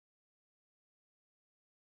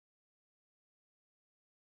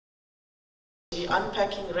methodology,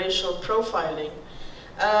 unpacking racial profiling,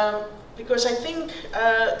 because I think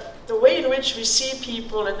the way in which we see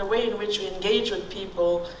people and the way in which we engage with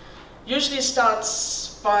people usually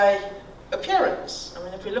starts by appearance. I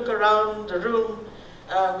mean, if we look around the room,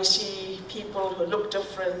 we see people who look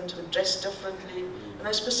different, who dress differently. And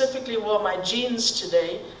I specifically wore my jeans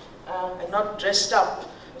today and not dressed up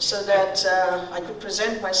so that I could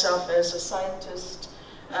present myself as a scientist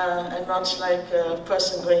and not like a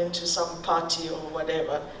person going to some party or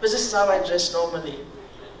whatever. But this is how I dress normally.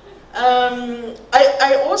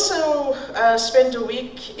 I also spent a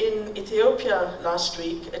week in Ethiopia last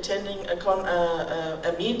week attending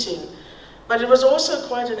a meeting, but it was also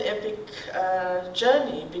quite an epic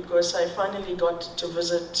journey because I finally got to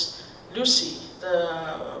visit Lucy,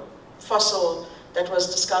 the fossil that was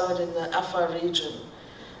discovered in the Afar region.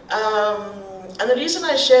 And the reason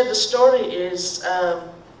I share the story is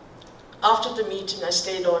after the meeting I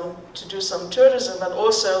stayed on to do some tourism, but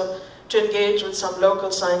also to engage with some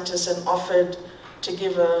local scientists and offered to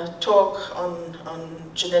give a talk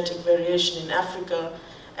on genetic variation in Africa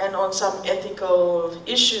and on some ethical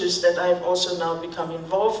issues that I've also now become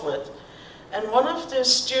involved with. And one of the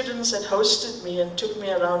students that hosted me and took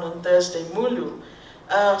me around on Thursday, Mulu,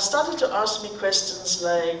 started to ask me questions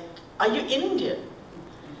like, "Are you Indian?"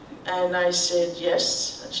 And I said,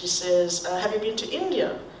 "Yes." And she says, "Have you been to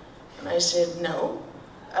India?" And I said, "No."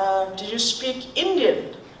 "Do you speak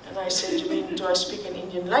Indian?" And I said, "You mean, do I speak an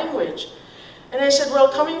Indian language?" And I said, "Well,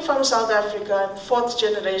 coming from South Africa, I'm fourth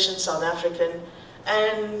generation South African,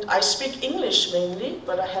 and I speak English mainly,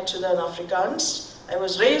 but I had to learn Afrikaans. I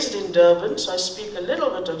was raised in Durban, so I speak a little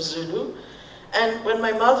bit of Zulu. And when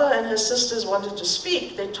my mother and her sisters wanted to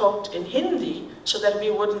speak, they talked in Hindi so that we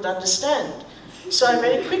wouldn't understand. So I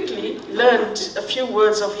very quickly learned a few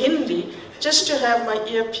words of Hindi just to have my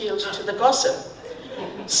ear peeled to the gossip.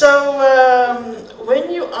 So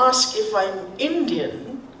when you ask if I'm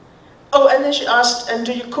Indian, oh, and then she asked, "And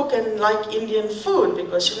do you cook and like Indian food?"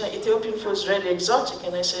 Because, you know, Ethiopian food is really exotic.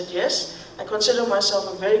 And I said, "Yes, I consider myself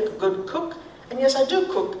a very good cook. And yes, I do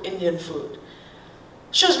cook Indian food."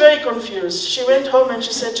 She was very confused. She went home and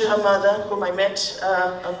she said to her mother, whom I met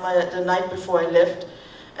on the night before I left,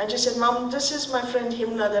 and she said, "Mom, this is my friend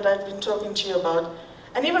Himla that I've been talking to you about.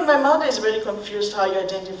 And even my mother is very confused how you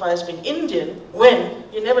identify as being Indian when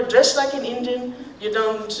you never dress like an Indian, you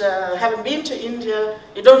haven't been to India,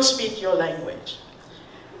 you don't speak your language."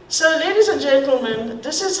 So, ladies and gentlemen,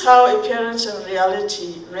 this is how appearance and reality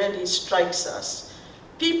really strikes us.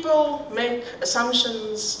 People make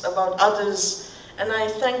assumptions about others, and I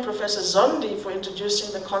thank Professor Zondi for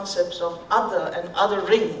introducing the concepts of other and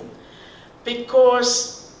othering,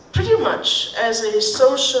 because pretty much as a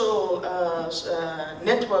social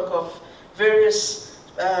network of various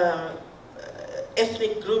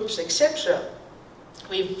ethnic groups, etc.,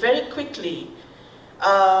 we very quickly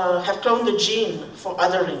have cloned the gene for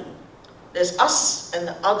othering. There's us and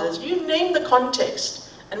the others. You name the context,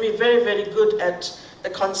 and we're very, very good at the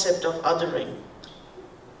concept of othering.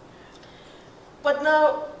 But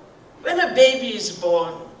now, when a baby is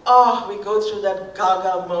born, we go through that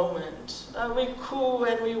gaga moment. We coo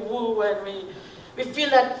and we woo and we feel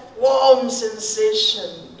that warm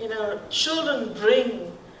sensation. You know, children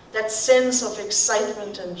bring that sense of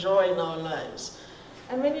excitement and joy in our lives.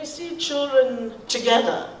 And when you see children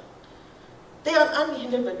together, they are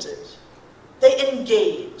uninhibited. They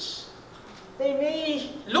engage. They may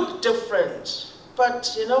look different,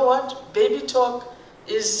 but you know what? Baby talk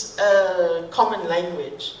is a common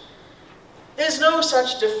language. There's no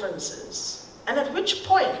such differences. And at which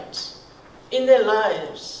point in their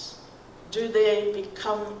lives do they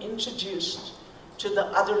become introduced to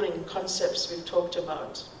the othering concepts we've talked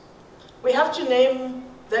about? We have to name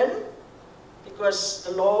them because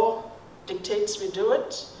the law dictates we do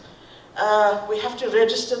it. We have to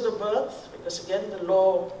register the birth because, again, the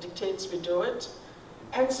law dictates we do it.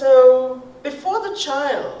 And so before the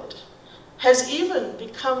child has even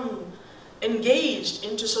become engaged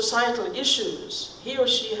into societal issues, he or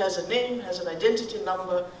she has a name, has an identity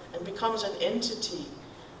number, and becomes an entity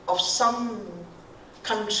of some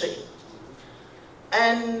country.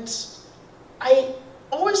 And I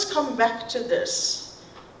always come back to this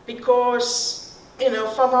because, you know,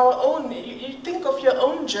 from our own, you think of your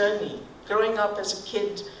own journey, growing up as a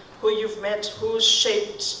kid, who you've met, who's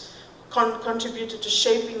shaped, contributed to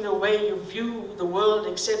shaping the way you view the world,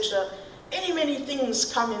 etc. Many things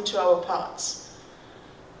come into our paths.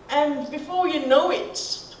 And before you know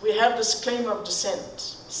it, we have this claim of descent.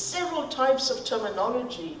 Several types of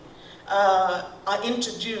terminology are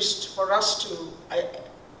introduced for us to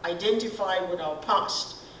identify with our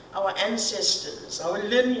past. our ancestors, our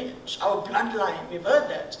lineage, our bloodline. We've heard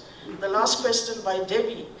that. The last question by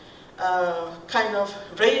Debbie kind of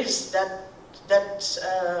raised that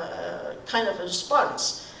kind of a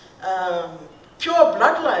response. Pure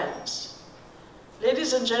bloodlines.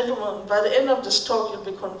 Ladies and gentlemen, by the end of this talk, you'll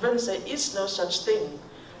be convinced there is no such thing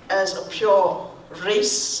as a pure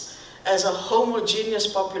race, as a homogeneous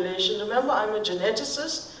population. Remember, I'm a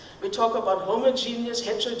geneticist. We talk about homogeneous,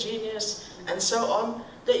 heterogeneous, and so on.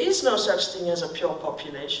 There is no such thing as a pure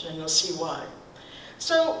population, and you'll see why.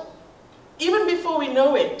 So, even before we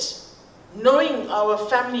know it, knowing our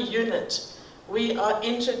family unit, we are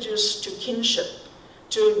introduced to kinship,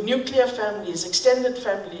 to nuclear families, extended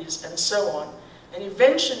families, and so on. And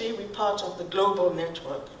eventually, we're part of the global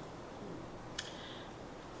network.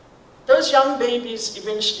 Those young babies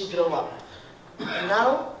eventually grow up. And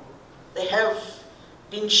now, they have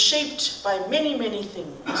been shaped by many, many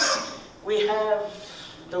things. We have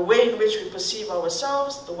the way in which we perceive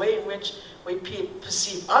ourselves, the way in which we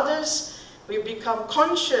perceive others. We become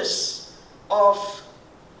conscious of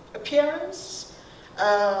appearance.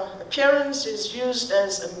 Appearance is used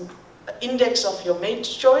as an index of your mate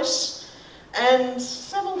choice. And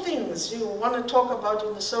several things you want to talk about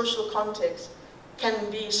in the social context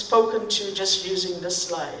can be spoken to just using this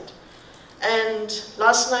slide. And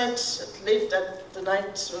last night, late at the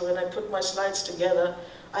night when I put my slides together,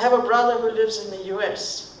 I have a brother who lives in the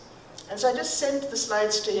US. And so I just sent the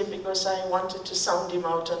slides to him because I wanted to sound him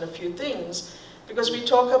out on a few things. Because we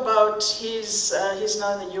talk about he's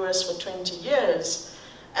now in the US for 20 years.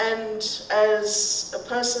 And as a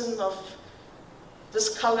person of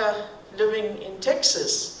this color living in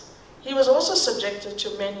Texas, he was also subjected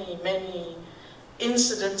to many, many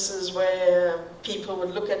incidences where people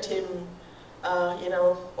would look at him, you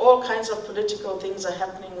know, all kinds of political things are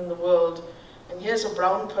happening in the world. And here's a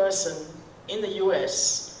brown person in the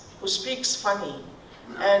US who speaks funny.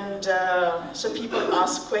 And so people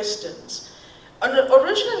ask questions. And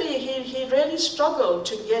originally, he really struggled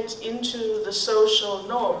to get into the social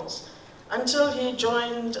norms until he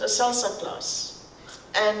joined a salsa class.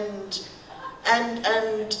 And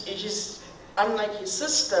he's, unlike his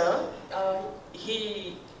sister,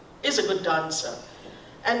 he is a good dancer.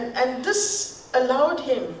 And this allowed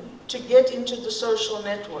him to get into the social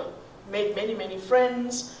network, made many, many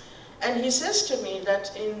friends. And he says to me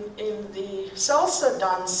that in the salsa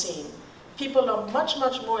dance scene, people are much,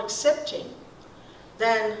 much more accepting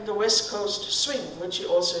than the West Coast swing, which he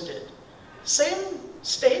also did. Same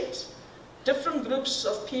state, different groups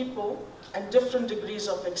of people, and different degrees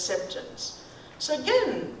of acceptance. So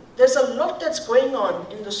again, there's a lot that's going on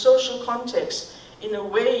in the social context in a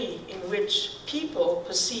way in which people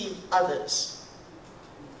perceive others.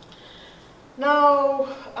 Now,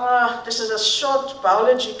 this is a short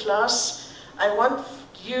biology class. I want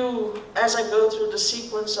you, as I go through the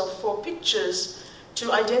sequence of 4 pictures,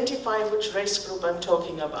 to identify which race group I'm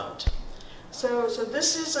talking about. So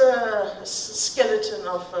this is a skeleton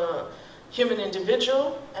of a human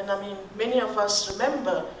individual, and I mean, many of us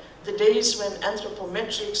remember the days when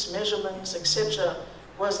anthropometrics, measurements, etc.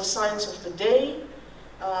 was the science of the day.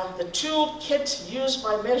 The toolkit used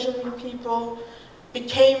by measuring people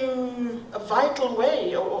became a vital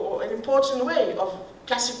way, or an important way of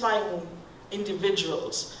classifying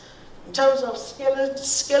individuals. In terms of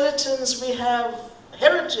skeletons, we have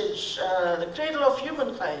heritage, the cradle of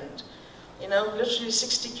humankind, you know, literally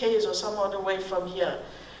 60 k's or some other way from here.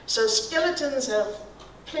 So skeletons have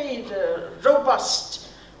played a robust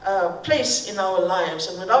place in our lives,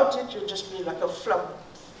 and without it, you'd just be like a flop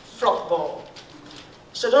ball.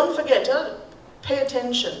 So don't forget, pay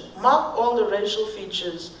attention, mark all the racial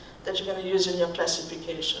features that you're going to use in your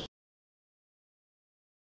classification.